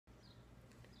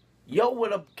Yo,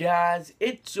 what up, guys?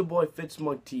 It's your boy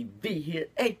Fitzmore TV here,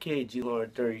 aka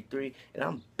GLauren33, and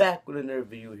I'm back with another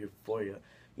video here for you.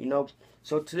 You know,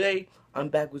 so today I'm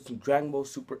back with some Dragon Ball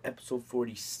Super Episode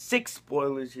 46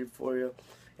 spoilers here for you,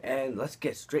 and let's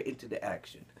get straight into the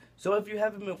action. So, if you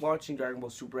haven't been watching Dragon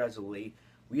Ball Super as of late,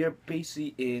 we are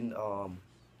basically in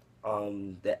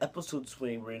the episode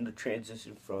swing. We're in the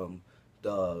transition from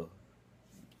the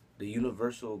the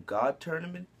Universal God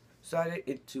Tournament saga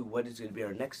into what is going to be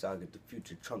our next saga, the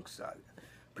Future Trunks saga.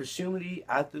 Presumably,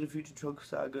 after the Future Trunks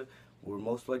saga, we're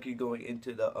most likely going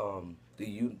into the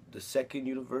second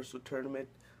Universal Tournament,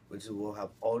 which will have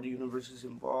all the universes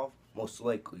involved, most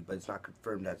likely, but it's not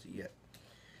confirmed as of yet.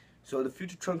 So the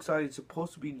Future Trunks saga is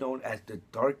supposed to be known as the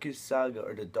darkest saga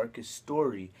or the darkest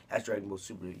story as Dragon Ball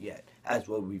Super yet, as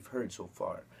what we've heard so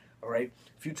far. Alright,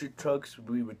 Future Trunks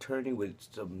will be returning with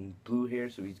some blue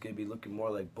hair, so he's going to be looking more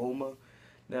like Bulma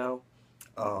now,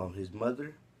 his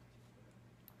mother.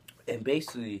 And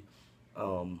basically,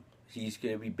 he's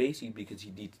going to be basically because he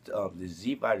needs the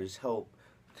Z Fighters' help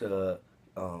to,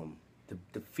 to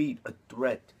defeat a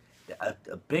threat,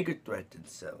 a bigger threat than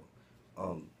Cell.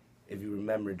 If you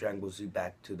remember Dragon Ball Z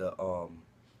back to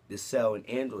the Cell and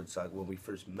Android saga when we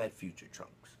first met Future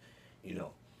Trunks, you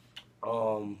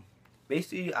know.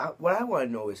 Basically, what I want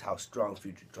to know is how strong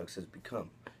Future Trunks has become.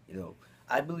 You know,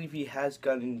 I believe he has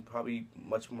gotten probably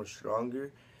much more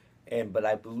stronger, but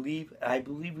I believe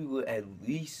we will at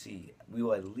least see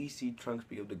Trunks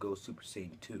be able to go Super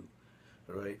Saiyan 2,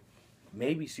 right?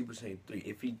 Maybe Super Saiyan 3.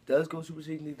 If he does go Super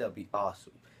Saiyan 3, that'd be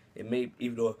awesome. It may,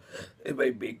 even though it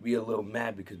might make me a little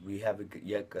mad because we haven't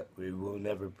yet got,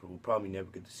 we'll probably never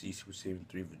get to see Super Saiyan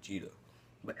 3 Vegeta.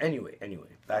 But anyway,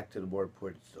 back to the more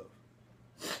important stuff.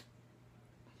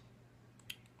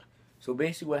 So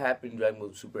basically what happened in Dragon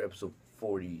Ball Super episode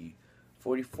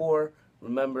 44.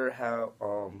 Remember how,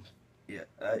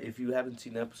 if you haven't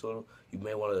seen the episode, you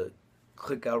may want to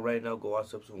click out right now, go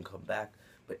watch the episode and come back.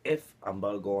 But if, I'm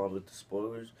about to go on with the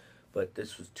spoilers, but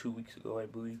this was 2 weeks ago, I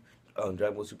believe.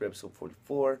 Dragon Ball Super episode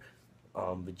 44,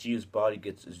 Vegeta's body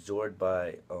gets absorbed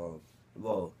by,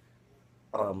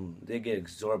 they get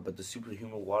absorbed, but the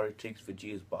superhuman water takes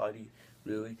Vegeta's body,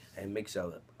 really, and makes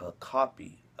a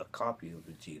copy of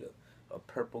Vegeta, a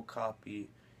purple copy,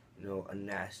 a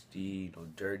nasty,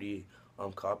 dirty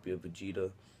copy of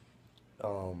Vegeta.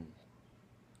 Um,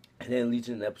 and then it leads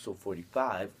into episode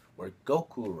 45, where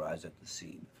Goku arrives at the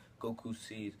scene. Goku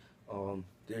sees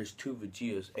there's two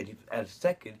Vegetas, and at a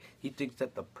second, he thinks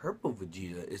that the purple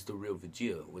Vegeta is the real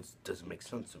Vegeta, which doesn't make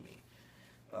sense to me.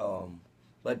 Um,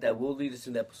 but that will lead us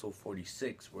into episode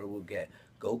 46, where we'll get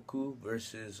Goku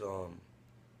versus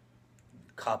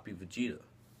copy Vegeta,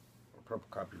 or purple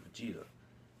copy Vegeta.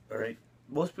 Alright?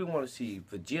 Most people want to see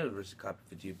Vegeta versus copy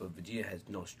Vegeta, but Vegeta has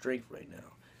no strength right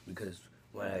now. Because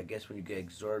when you get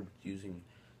absorbed using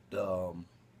the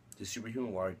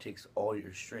superhuman water, it takes all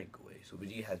your strength away. So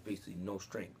Vegeta has basically no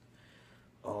strength.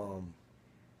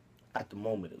 At the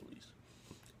moment at least.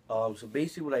 So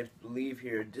basically what I believe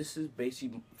here, this is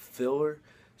basically filler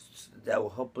that will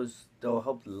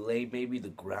help lay maybe the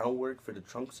groundwork for the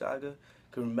Trunks saga.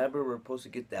 Cause remember, we're supposed to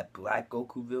get that Black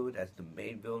Goku villain as the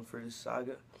main villain for this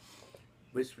saga,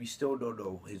 which we still don't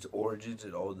know his origins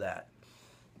and all that.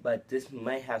 But this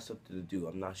might have something to do.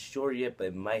 I'm not sure yet, but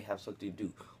it might have something to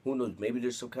do. Who knows? Maybe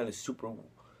there's some kind of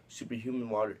superhuman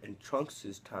water in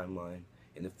Trunks' timeline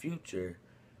in the future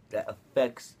that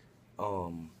affects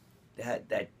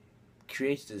that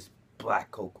creates this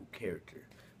Black Goku character.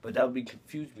 But that would be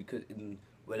confused because in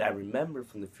what I remember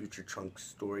from the Future Trunks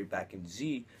story back in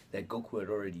Z, that Goku had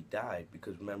already died.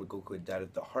 Because remember, Goku had died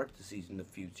of the heart disease in the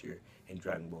future in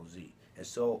Dragon Ball Z. And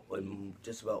so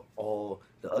just about all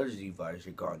the other Z fighters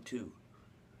are gone too,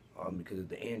 because of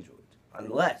the androids.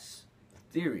 Unless,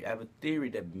 I have a theory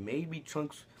that maybe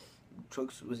Trunks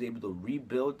was able to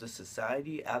rebuild the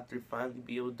society after finally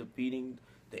be able to defeating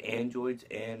the androids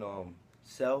and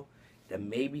Cell. That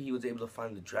maybe he was able to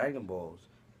find the Dragon Balls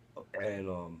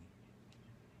and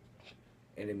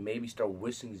then maybe start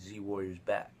whistling Z Warriors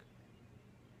back.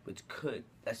 Which could.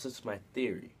 That's just my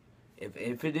theory.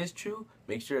 If it is true,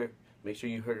 make sure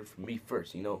you heard it from me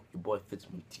first. Your boy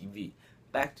Fitzman TV.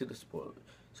 Back to the spoiler.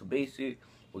 So basically,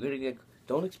 we're gonna get.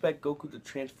 Don't expect Goku to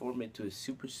transform into a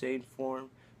Super Saiyan form.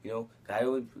 I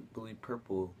only believe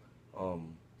Purple, or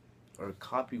a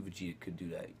copy of Vegeta could do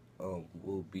that.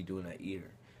 Will be doing that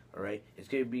either. All right. It's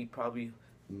gonna be probably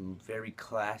very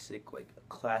classic, like a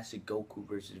classic Goku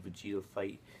versus Vegeta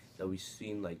fight that we've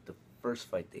seen, like the first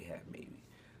fight they had maybe.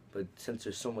 But since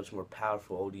they're so much more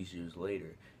powerful all these years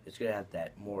later, it's gonna have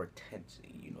that more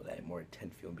intensity, that more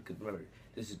intense feeling. Because remember,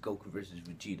 this is Goku versus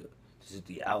Vegeta. This is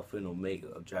the Alpha and Omega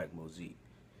of Dragon Ball Z.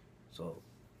 So,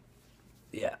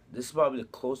 yeah, this is probably the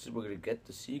closest we're gonna get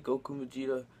to see Goku and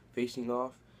Vegeta facing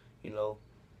off, you know.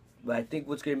 But I think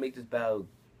what's gonna make this battle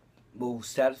will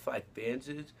satisfy fans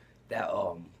is that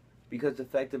because the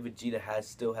fact that Vegeta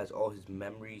still has all his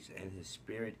memories and his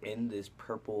spirit in this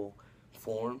purple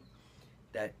form,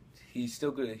 that he's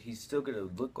still gonna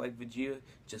look like Vegeta,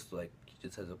 just like he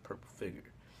just has a purple figure.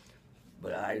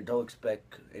 But I don't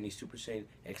expect any Super Saiyan.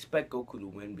 I expect Goku to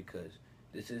win because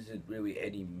this isn't really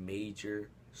any major.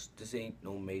 This ain't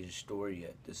no major story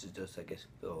yet. This is just, I guess,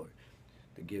 filler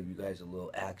to give you guys a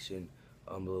little action,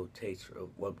 a little taste of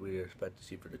what we expect to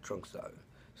see for the Trunks saga.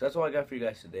 So that's all I got for you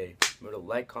guys today. Remember to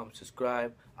like, comment,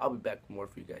 subscribe. I'll be back with more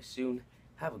for you guys soon.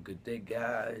 Have a good day,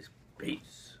 guys.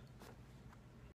 Peace.